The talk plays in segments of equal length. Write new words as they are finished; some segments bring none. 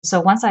So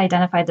once I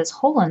identified this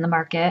hole in the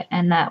market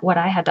and that what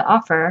I had to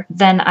offer,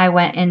 then I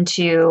went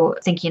into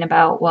thinking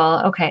about,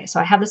 well, okay,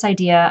 so I have this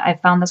idea. I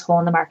found this hole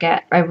in the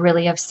market. I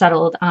really have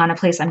settled on a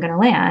place I'm going to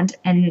land.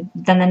 And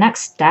then the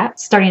next step,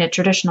 starting a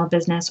traditional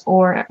business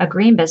or a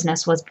green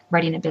business, was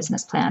writing a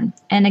business plan.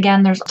 And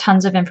again, there's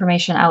tons of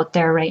information out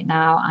there right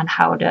now on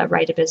how to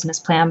write a business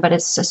plan, but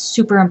it's a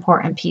super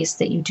important piece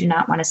that you do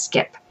not want to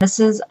skip. This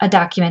is a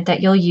document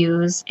that you'll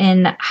use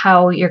in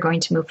how you're going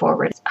to move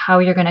forward, how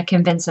you're going to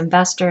convince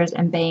investors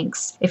and banks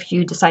if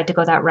you decide to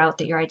go that route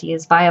that your idea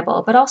is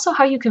viable, but also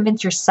how you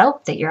convince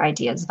yourself that your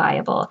idea is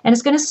viable. And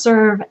it's going to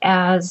serve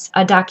as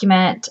a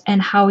document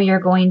and how you're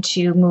going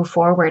to move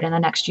forward in the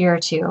next year or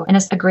two. And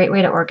it's a great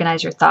way to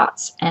organize your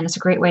thoughts. And it's a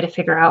great way to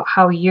figure out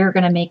how you're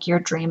going to make your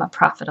dream a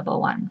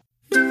profitable one.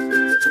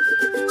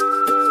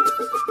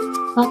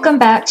 Welcome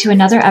back to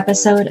another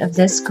episode of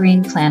This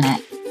Green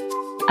Planet.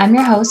 I'm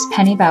your host,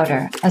 Penny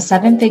Bowder, a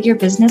 7-figure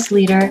business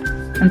leader,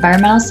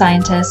 environmental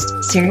scientist,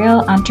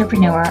 serial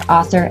entrepreneur,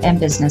 author, and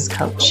business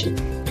coach.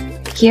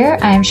 Here,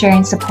 I am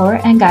sharing support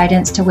and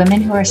guidance to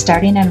women who are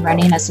starting and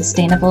running a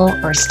sustainable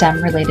or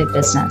STEM-related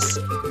business.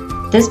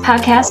 This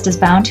podcast is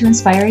bound to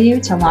inspire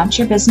you to launch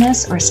your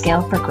business or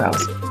scale for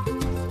growth.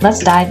 Let's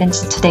dive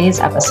into today's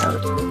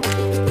episode.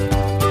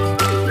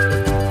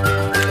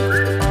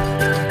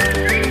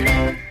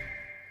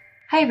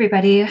 Hi,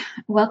 everybody.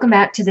 Welcome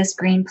back to This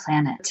Green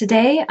Planet.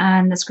 Today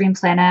on This Green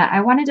Planet,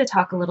 I wanted to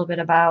talk a little bit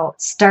about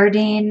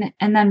starting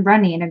and then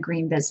running a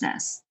green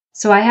business.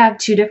 So I have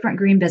 2 different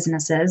green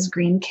businesses,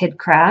 Green Kid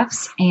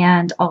Crafts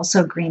and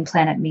also Green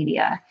Planet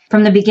Media.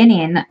 From the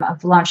beginning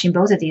of launching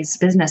both of these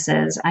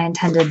businesses, I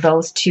intended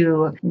both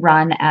to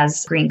run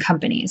as green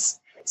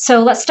companies. So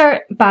let's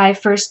start by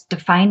first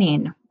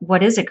defining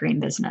what is a green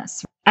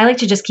business. I like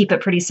to just keep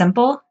it pretty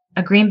simple.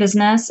 A green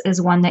business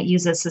is one that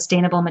uses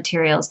sustainable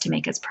materials to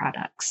make its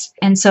products.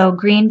 And so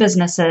green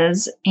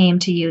businesses aim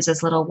to use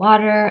as little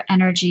water,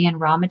 energy, and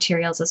raw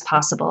materials as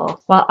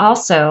possible, while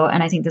also,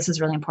 and I think this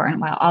is really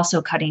important, while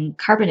also cutting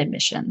carbon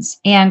emissions.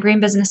 And green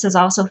businesses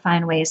also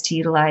find ways to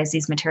utilize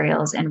these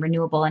materials in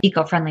renewable and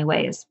eco-friendly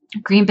ways.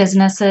 Green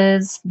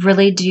businesses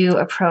really do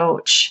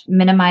approach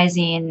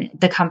minimizing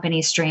the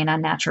company's strain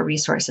on natural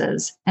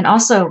resources and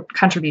also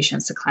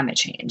contributions to climate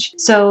change.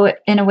 So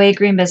in a way,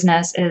 green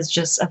business is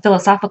just a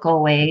philosophical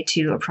way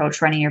to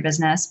approach running your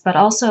business, but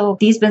also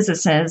these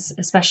businesses,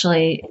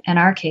 especially in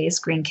our case,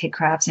 Green Kid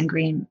Crafts and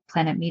Green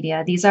Planet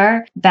Media, these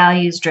are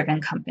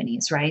values-driven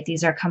companies, right?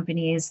 These are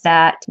companies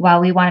that,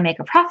 while we want to make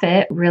a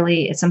profit,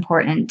 really it's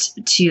important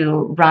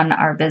to run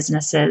our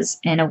businesses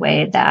in a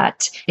way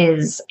that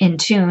is in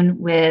tune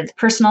with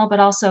personal, but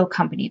also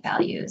company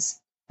values.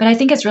 But I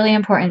think it's really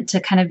important to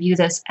kind of view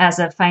this as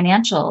a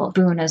financial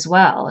boon as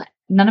well.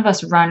 None of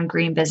us run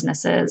green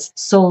businesses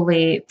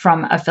solely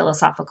from a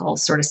philosophical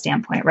sort of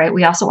standpoint, right?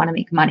 We also want to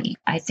make money.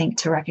 I think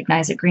to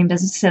recognize that green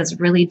businesses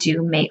really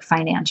do make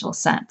financial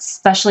sense,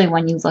 especially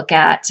when you look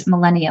at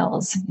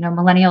millennials.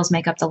 Millennials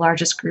make up the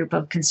largest group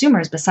of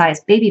consumers besides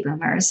baby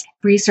boomers.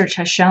 Research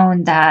has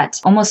shown that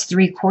almost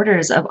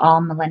 3/4 of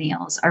all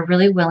millennials are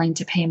really willing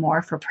to pay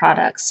more for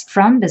products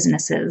from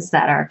businesses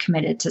that are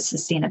committed to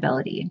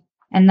sustainability.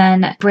 And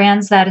then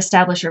brands that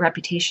establish a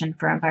reputation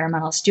for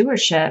environmental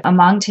stewardship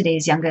among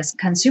today's youngest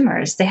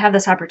consumers, they have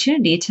this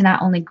opportunity to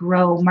not only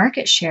grow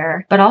market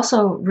share, but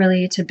also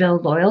really to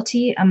build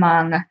loyalty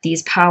among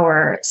these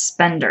power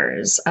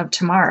spenders of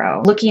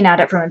tomorrow. Looking at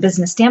it from a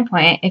business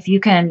standpoint, if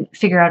you can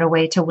figure out a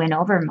way to win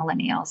over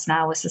millennials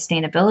now with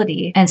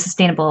sustainability and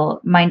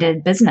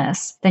sustainable-minded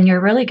business, then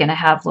you're really going to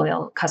have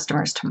loyal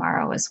customers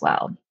tomorrow as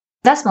well.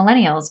 That's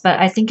millennials, but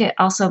I think it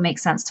also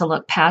makes sense to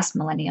look past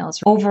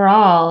millennials.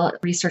 Overall,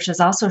 research has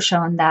also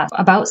shown that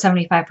about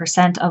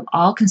 75% of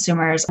all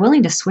consumers are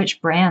willing to switch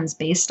brands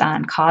based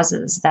on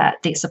causes that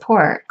they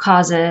support,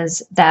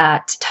 causes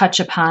that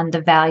touch upon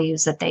the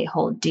values that they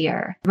hold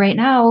dear. Right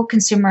now,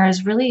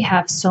 consumers really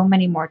have so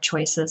many more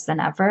choices than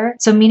ever,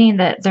 so meaning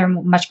that they're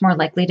much more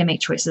likely to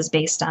make choices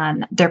based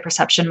on their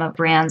perception of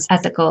brands'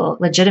 ethical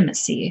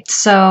legitimacy.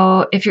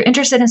 So if you're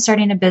interested in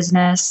starting a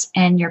business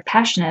and you're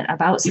passionate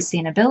about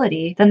sustainability,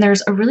 then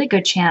there's a really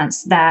good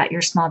chance that your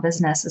small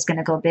business is going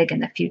to go big in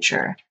the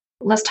future.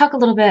 Let's talk a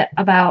little bit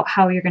about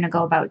how you're going to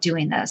go about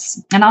doing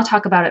this. And I'll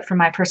talk about it from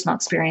my personal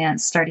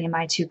experience starting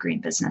my 2 green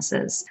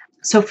businesses.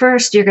 So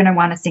first, you're going to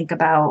want to think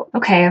about,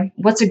 okay,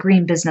 what's a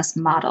green business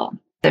model?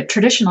 The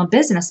traditional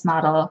business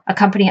model, a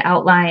company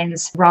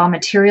outlines raw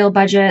material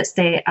budgets,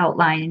 they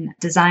outline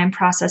design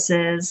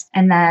processes,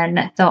 and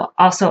then they'll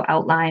also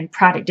outline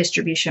product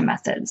distribution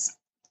methods.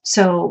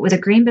 So with a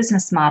green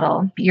business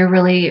model, you're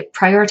really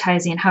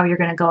prioritizing how you're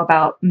going to go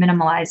about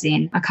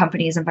minimalizing a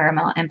company's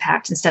environmental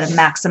impact instead of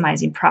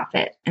maximizing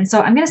profit. And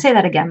so I'm going to say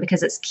that again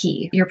because it's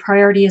key. Your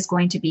priority is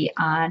going to be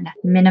on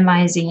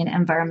minimizing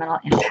environmental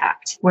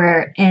impact,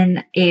 where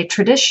in a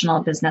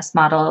traditional business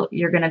model,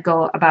 you're going to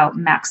go about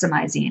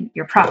maximizing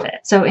your profit.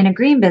 So in a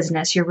green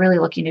business, you're really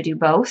looking to do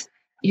both.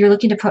 You're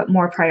looking to put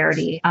more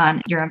priority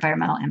on your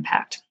environmental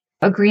impact.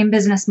 A green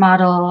business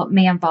model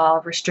may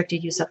involve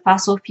restricted use of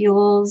fossil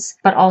fuels,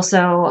 but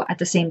also at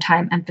the same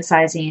time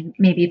emphasizing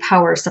maybe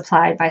power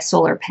supplied by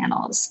solar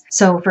panels.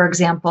 So, for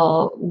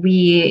example,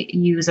 we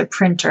use a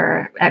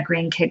printer at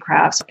Green Kid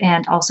Crafts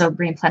and also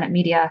Green Planet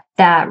Media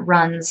that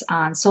runs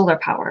on solar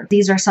power.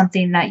 These are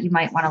something that you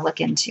might want to look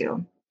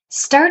into.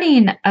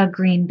 Starting a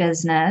green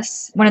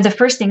business, one of the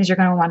first things you're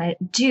going to want to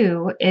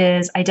do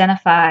is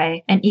identify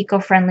an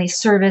eco-friendly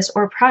service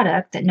or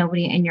product that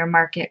nobody in your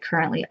market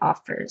currently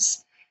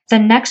offers.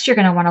 Then next, you're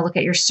going to want to look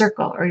at your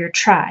circle or your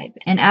tribe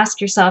and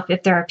ask yourself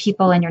if there are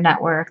people in your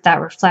network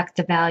that reflect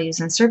the values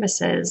and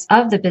services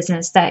of the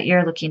business that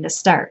you're looking to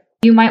start.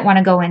 You might want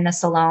to go in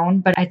this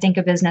alone, but I think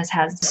a business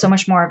has so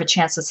much more of a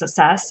chance of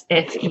success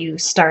if you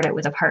start it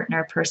with a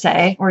partner per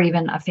se, or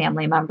even a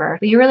family member.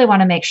 But you really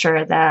want to make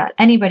sure that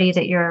anybody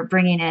that you're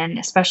bringing in,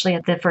 especially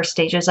at the first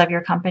stages of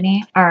your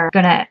company, are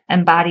going to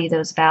embody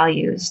those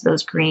values,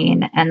 those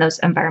green and those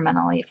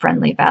environmentally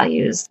friendly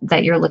values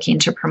that you're looking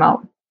to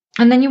promote.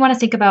 And then you want to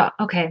think about,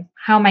 okay,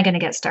 how am I going to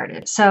get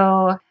started?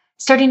 So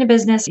starting a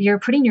business, you're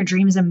putting your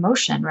dreams in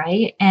motion,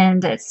 right?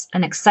 And it's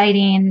an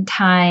exciting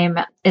time.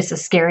 It's a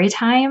scary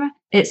time.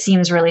 It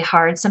seems really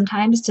hard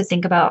sometimes to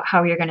think about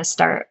how you're going to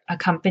start a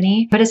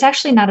company, but it's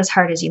actually not as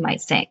hard as you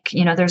might think.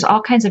 There's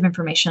all kinds of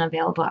information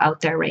available out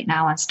there right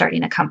now on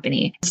starting a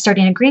company.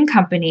 Starting a green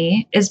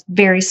company is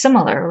very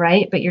similar,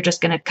 right? But you're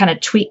just going to kind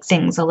of tweak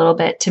things a little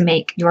bit to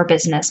make your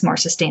business more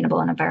sustainable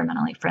and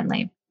environmentally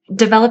friendly.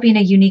 Developing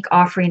a unique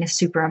offering is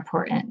super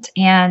important,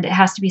 and it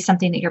has to be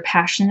something that you're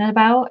passionate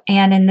about.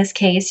 And in this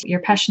case, you're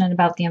passionate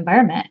about the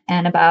environment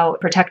and about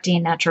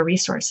protecting natural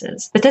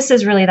resources. But this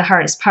is really the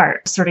hardest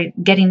part, sort of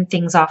getting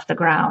things off the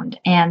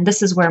ground. And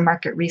this is where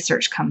market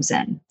research comes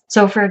in.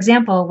 So, for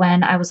example,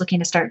 when I was looking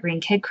to start Green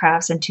Kid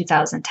Crafts in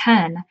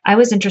 2010, I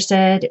was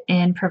interested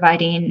in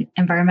providing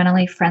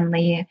environmentally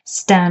friendly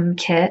STEM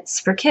kits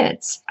for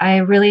kids. I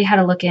really had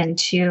to look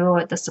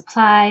into the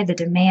supply, the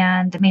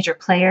demand, the major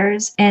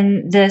players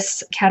in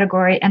this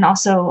category, and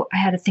also I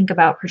had to think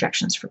about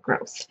projections for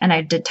growth. And I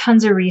did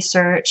tons of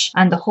research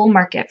on the whole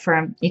market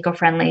for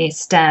eco-friendly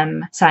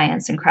STEM,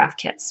 science, and craft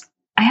kits.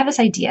 I have this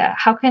idea.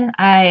 How can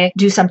I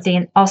do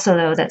something also,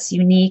 though, that's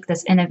unique,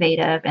 that's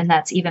innovative, and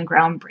that's even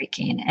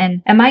groundbreaking?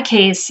 And in my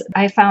case,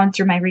 I found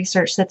through my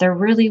research that there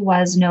really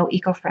was no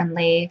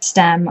eco-friendly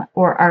STEM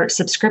or art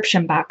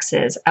subscription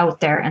boxes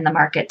out there in the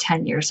market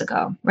 10 years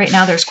ago. Right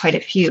now, there's quite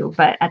a few,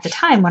 but at the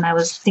time when I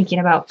was thinking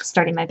about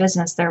starting my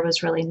business, there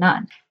was really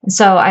none. And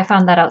so I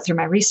found that out through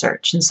my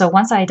research. And so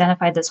once I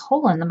identified this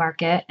hole in the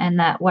market and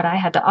that what I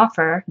had to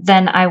offer,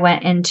 then I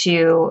went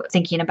into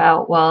thinking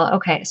about, well,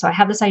 okay, so I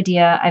have this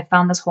idea. I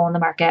found this hole in the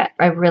market.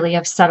 I really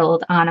have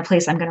settled on a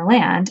place I'm going to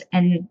land.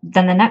 And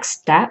then the next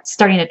step,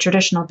 starting a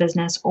traditional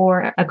business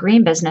or a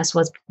green business,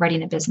 was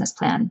writing a business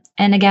plan.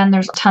 And again,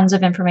 there's tons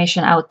of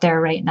information out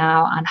there right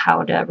now on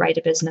how to write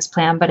a business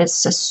plan, but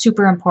it's a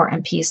super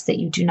important piece that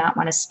you do not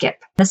want to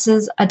skip. This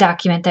is a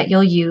document that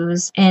you'll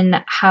use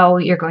in how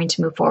you're going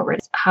to move forward,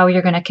 how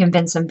you're going to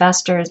convince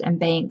investors and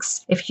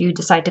banks if you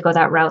decide to go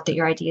that route that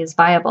your idea is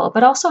viable,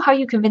 but also how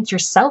you convince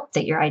yourself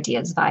that your idea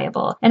is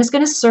viable. And it's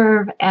going to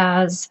serve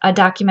as a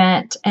document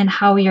and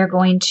how you're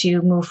going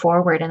to move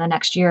forward in the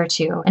next year or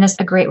two. And it's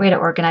a great way to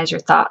organize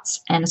your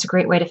thoughts. And it's a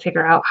great way to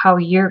figure out how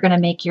you're going to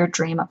make your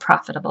dream a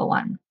profitable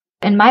one.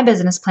 In my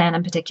business plan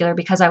in particular,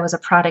 because I was a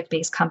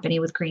product-based company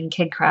with Green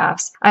Kid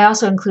Crafts, I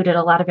also included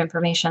a lot of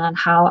information on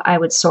how I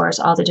would source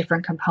all the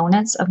different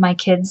components of my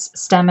kids'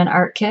 STEM and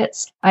art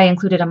kits. I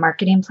included a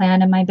marketing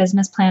plan in my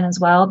business plan as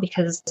well,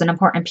 because it's an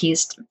important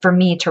piece for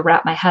me to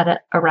wrap my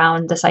head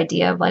around this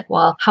idea of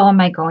well, how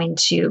am I going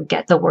to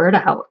get the word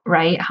out,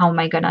 right? How am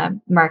I going to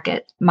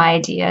market my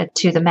idea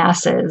to the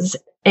masses?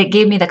 It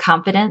gave me the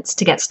confidence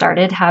to get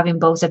started having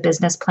both a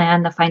business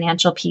plan, the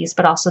financial piece,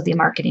 but also the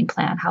marketing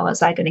plan. How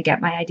was I going to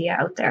get my idea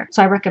out there?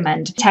 So I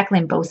recommend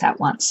tackling both at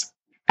once.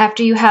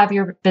 After you have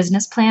your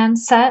business plan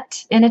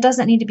set, and it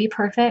doesn't need to be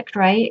perfect,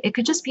 right? It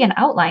could just be an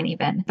outline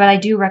even, but I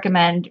do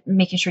recommend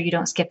making sure you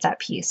don't skip that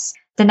piece.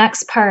 The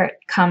next part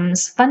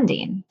comes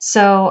funding.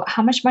 So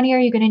how much money are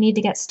you going to need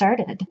to get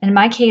started? In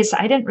my case,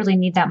 I didn't really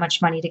need that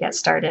much money to get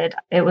started.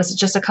 It was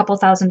just a couple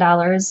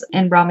 $1,000s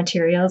in raw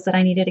materials that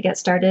I needed to get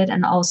started.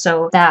 And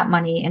also that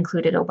money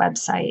included a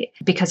website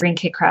because Green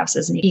Kid Crafts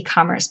is an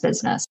e-commerce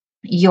business.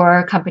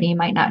 Your company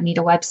might not need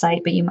a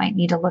website, but you might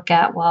need to look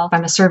at, well, if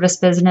I'm a service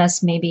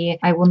business, maybe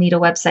I will need a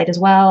website as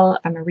well.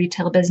 If I'm a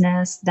retail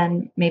business,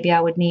 then maybe I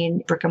would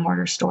need a brick and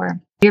mortar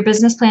store. Your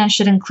business plan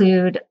should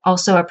include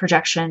also a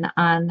projection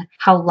on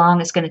how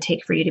long it's going to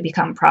take for you to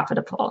become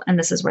profitable. And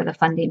this is where the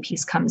funding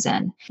piece comes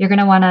in. You're going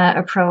to want to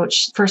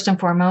approach, first and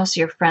foremost,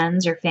 your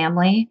friends, your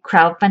family,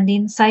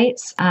 crowdfunding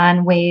sites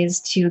on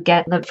ways to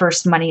get the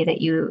first money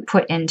that you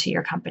put into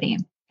your company.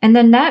 And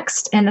then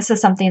next, and this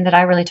is something that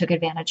I really took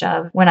advantage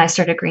of when I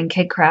started Green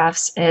Kid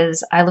Crafts,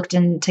 is I looked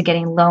into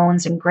getting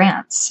loans and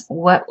grants.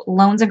 What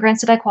loans and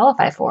grants did I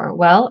qualify for?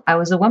 Well, I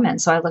was a woman,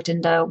 so I looked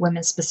into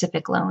women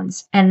specific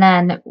loans. And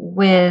then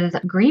with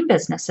green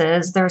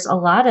businesses, there's a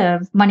lot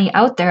of money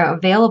out there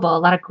available, a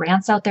lot of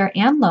grants out there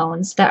and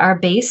loans that are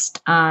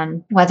based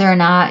on whether or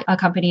not a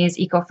company is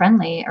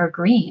eco-friendly or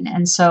green.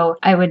 And so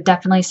I would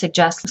definitely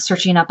suggest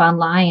searching up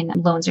online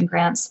loans and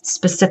grants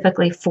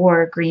specifically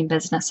for green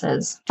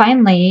businesses.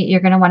 Finally,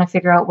 you're going to want to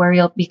figure out where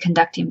you'll be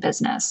conducting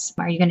business.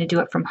 Are you going to do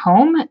it from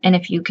home? And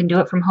if you can do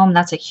it from home,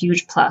 that's a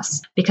huge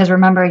plus, because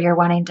remember, you're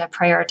wanting to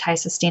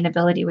prioritize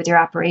sustainability with your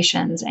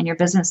operations, and your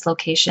business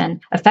location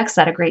affects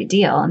that a great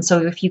deal. And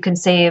so if you can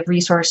save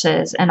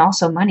resources and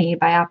also money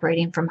by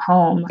operating from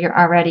home, you're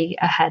already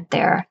ahead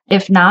there.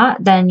 If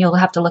not, then you'll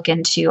have to look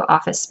into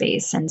office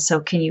space. And so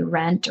can you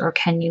rent or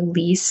can you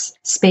lease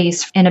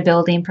space in a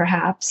building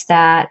perhaps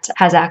that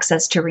has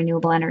access to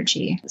renewable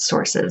energy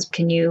sources?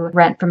 Can you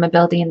rent from a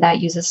building that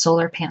uses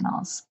solar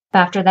panels?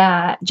 After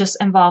that, just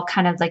involve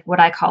kind of like what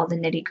I call the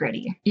nitty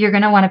gritty. You're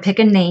going to want to pick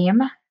a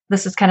name.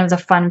 This is kind of the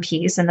fun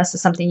piece, and this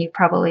is something you've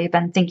probably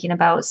been thinking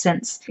about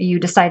since you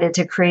decided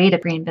to create a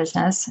green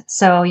business.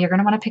 So you're going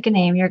to want to pick a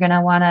name. You're going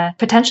to want to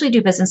potentially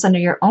do business under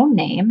your own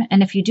name.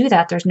 And if you do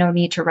that, there's no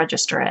need to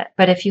register it.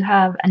 But if you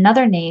have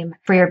another name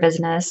for your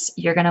business,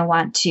 you're going to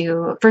want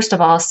to, first of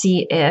all,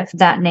 see if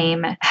that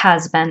name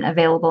has been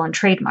available and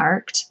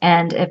trademarked,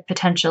 and if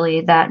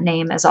potentially that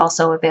name is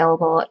also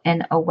available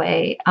in a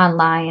way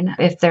online.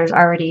 If there's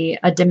already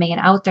a domain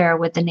out there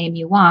with the name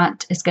you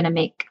want, it's going to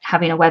make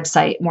having a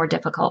website more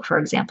difficult, for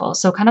example.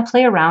 So kind of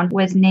play around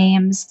with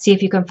names, see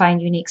if you can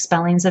find unique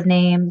spellings of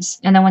names.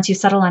 And then once you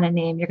settle on a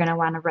name, you're going to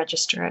want to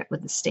register it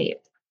with the state.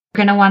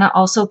 You're going to want to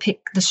also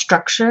pick the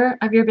structure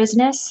of your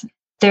business.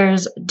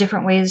 There's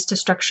different ways to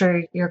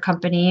structure your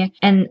company.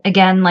 And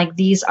again, like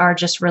these are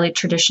just really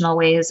traditional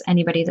ways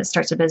anybody that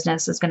starts a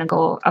business is going to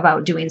go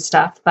about doing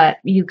stuff, but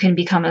you can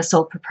become a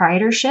sole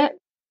proprietorship.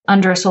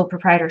 Under a sole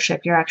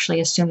proprietorship, you're actually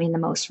assuming the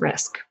most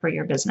risk for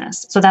your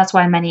business. So that's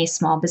why many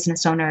small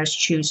business owners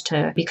choose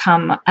to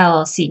become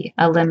LLC,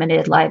 a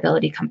limited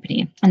liability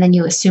company. And then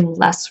you assume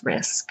less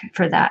risk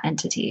for that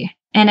entity.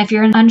 And if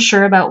you're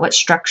unsure about what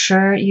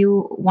structure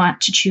you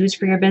want to choose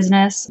for your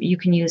business, you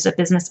can use a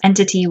business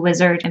entity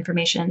wizard.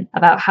 Information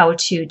about how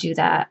to do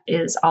that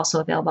is also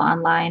available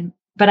online.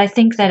 But I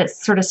think that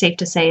it's sort of safe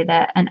to say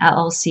that an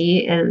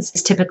LLC is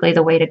typically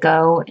the way to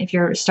go. If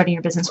you're starting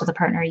your business with a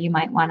partner, you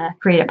might want to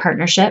create a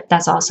partnership.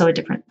 That's also a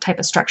different type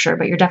of structure,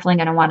 but you're definitely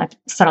going to want to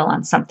settle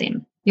on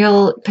something.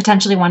 You'll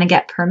potentially want to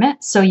get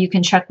permits. So you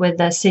can check with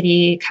the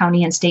city,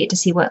 county, and state to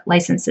see what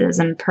licenses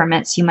and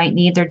permits you might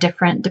need. They're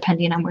different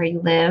depending on where you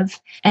live.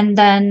 And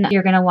then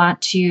you're going to want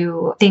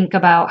to think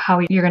about how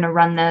you're going to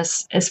run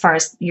this as far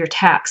as your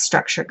tax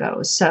structure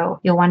goes. So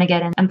you'll want to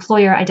get an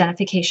employer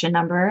identification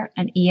number,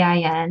 an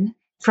EIN,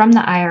 from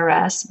the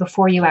IRS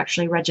before you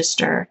actually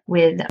register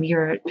with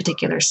your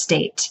particular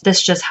state.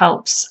 This just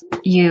helps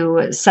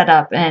you set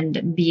up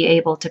and be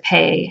able to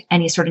pay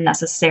any sort of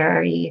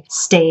necessary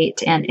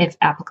state and, if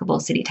applicable,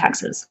 city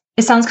taxes.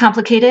 It sounds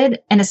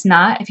complicated, and it's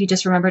not if you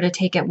just remember to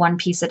take it one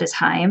piece at a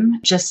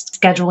time, just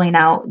scheduling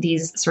out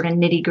these sort of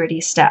nitty-gritty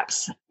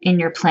steps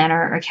in your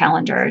planner or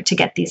calendar to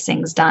get these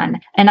things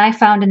done. And I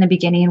found in the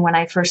beginning when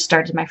I first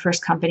started my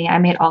first company, I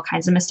made all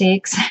kinds of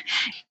mistakes.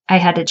 I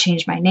had to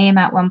change my name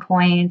at one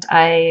point.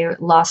 I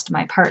lost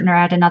my partner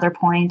at another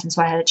point, and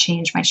so I had to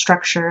change my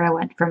structure. I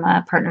went from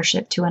a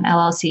partnership to an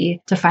LLC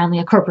to finally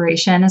a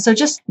corporation. And so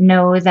just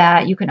know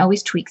that you can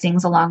always tweak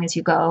things along as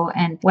you go.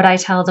 And what I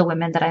tell the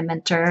women that I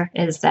mentor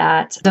is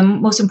that the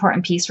most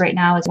important piece right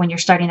now is when you're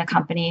starting a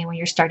company, when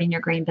you're starting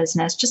your green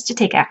business, just to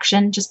take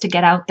action, just to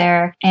get out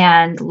there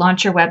and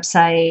launch your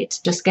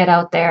website, just get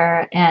out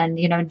there and,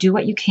 do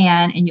what you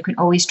can, and you can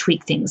always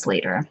tweak things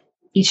later.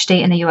 Each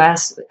state in the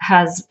U.S.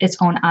 has its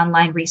own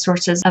online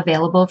resources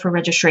available for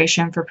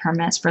registration, for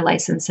permits, for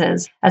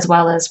licenses, as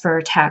well as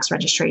for tax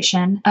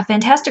registration. A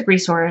fantastic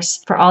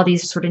resource for all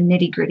these sort of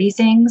nitty-gritty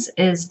things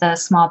is the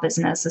Small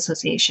Business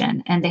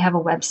Association, and they have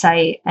a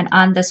website. And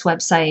on this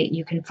website,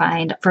 you can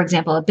find, for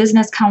example, a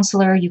business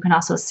counselor. You can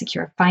also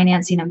secure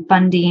financing and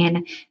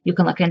funding. You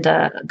can look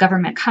into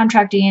government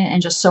contracting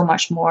and just so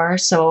much more.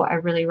 So I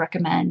really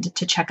recommend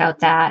to check out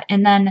that.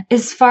 And then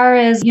as far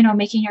as,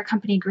 making your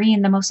company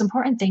green, the most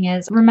important thing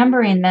is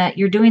remembering that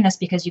you're doing this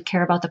because you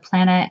care about the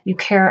planet, you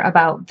care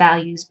about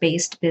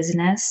values-based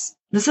business.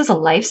 This is a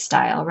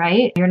lifestyle,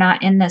 right? You're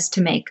not in this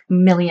to make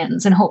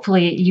millions, and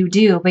hopefully you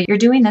do, but you're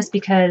doing this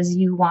because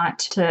you want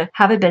to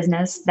have a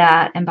business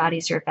that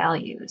embodies your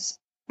values.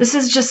 This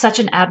is just such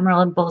an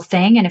admirable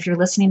thing. And if you're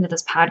listening to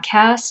this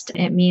podcast,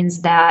 it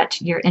means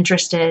that you're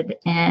interested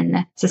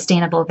in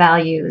sustainable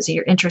values,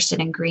 you're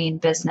interested in green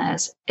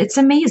business. It's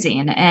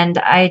amazing. And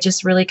I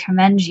just really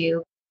commend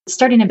you.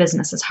 Starting a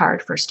business is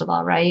hard, first of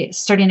all, right?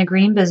 Starting a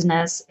green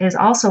business is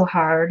also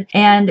hard,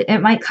 and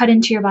it might cut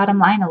into your bottom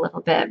line a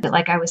little bit. But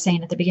like I was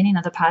saying at the beginning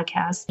of the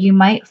podcast, you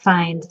might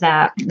find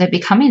that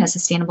becoming a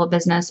sustainable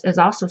business is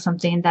also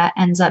something that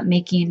ends up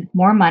making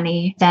more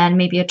money than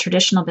maybe a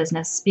traditional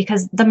business,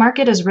 because the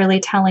market is really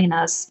telling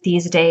us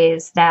these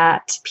days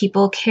that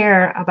people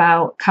care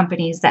about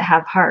companies that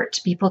have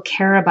heart. People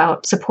care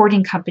about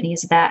supporting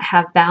companies that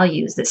have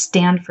values, that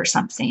stand for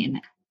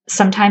something.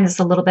 Sometimes it's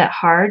a little bit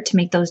hard to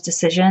make those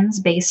decisions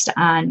based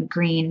on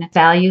green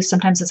values.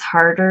 Sometimes it's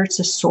harder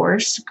to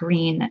source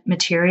green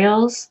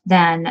materials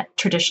than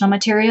traditional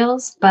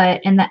materials.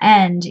 But in the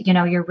end,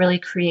 you're really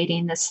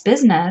creating this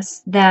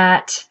business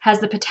that has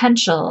the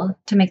potential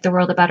to make the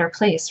world a better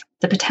place,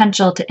 the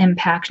potential to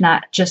impact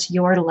not just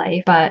your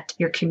life, but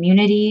your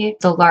community,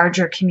 the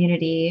larger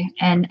community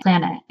and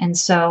planet. And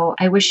so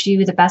I wish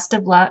you the best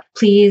of luck.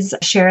 Please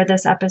share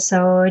this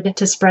episode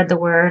to spread the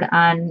word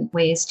on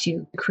ways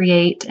to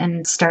create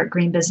and start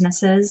green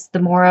businesses. The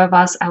more of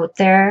us out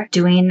there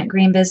doing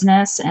green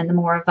business, and the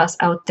more of us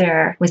out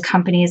there with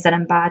companies that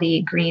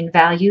embody green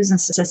values and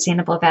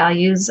sustainable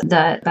values,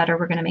 the better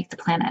we're going to make the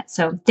planet.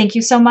 So thank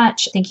you so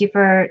much. Thank you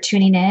for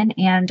tuning in,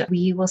 and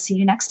we will see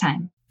you next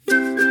time.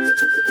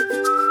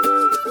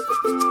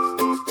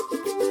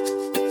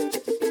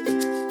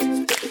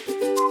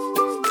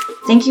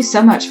 Thank you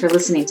so much for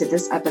listening to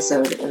this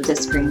episode of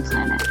This Green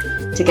Planet.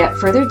 To get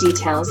further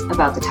details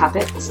about the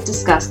topics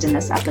discussed in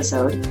this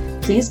episode,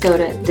 please go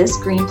to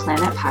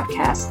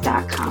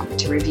thisgreenplanetpodcast.com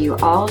to review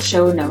all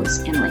show notes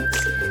and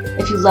links.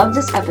 If you love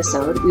this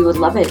episode, we would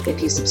love it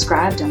if you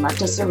subscribed and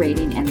left us a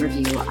rating and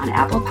review on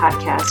Apple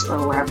Podcasts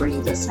or wherever you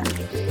listen.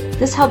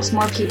 This helps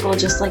more people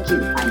just like you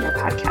find our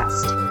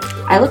podcast.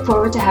 I look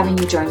forward to having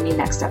you join me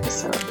next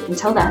episode.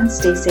 Until then,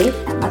 stay safe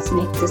and let's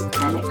make this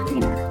planet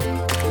greener.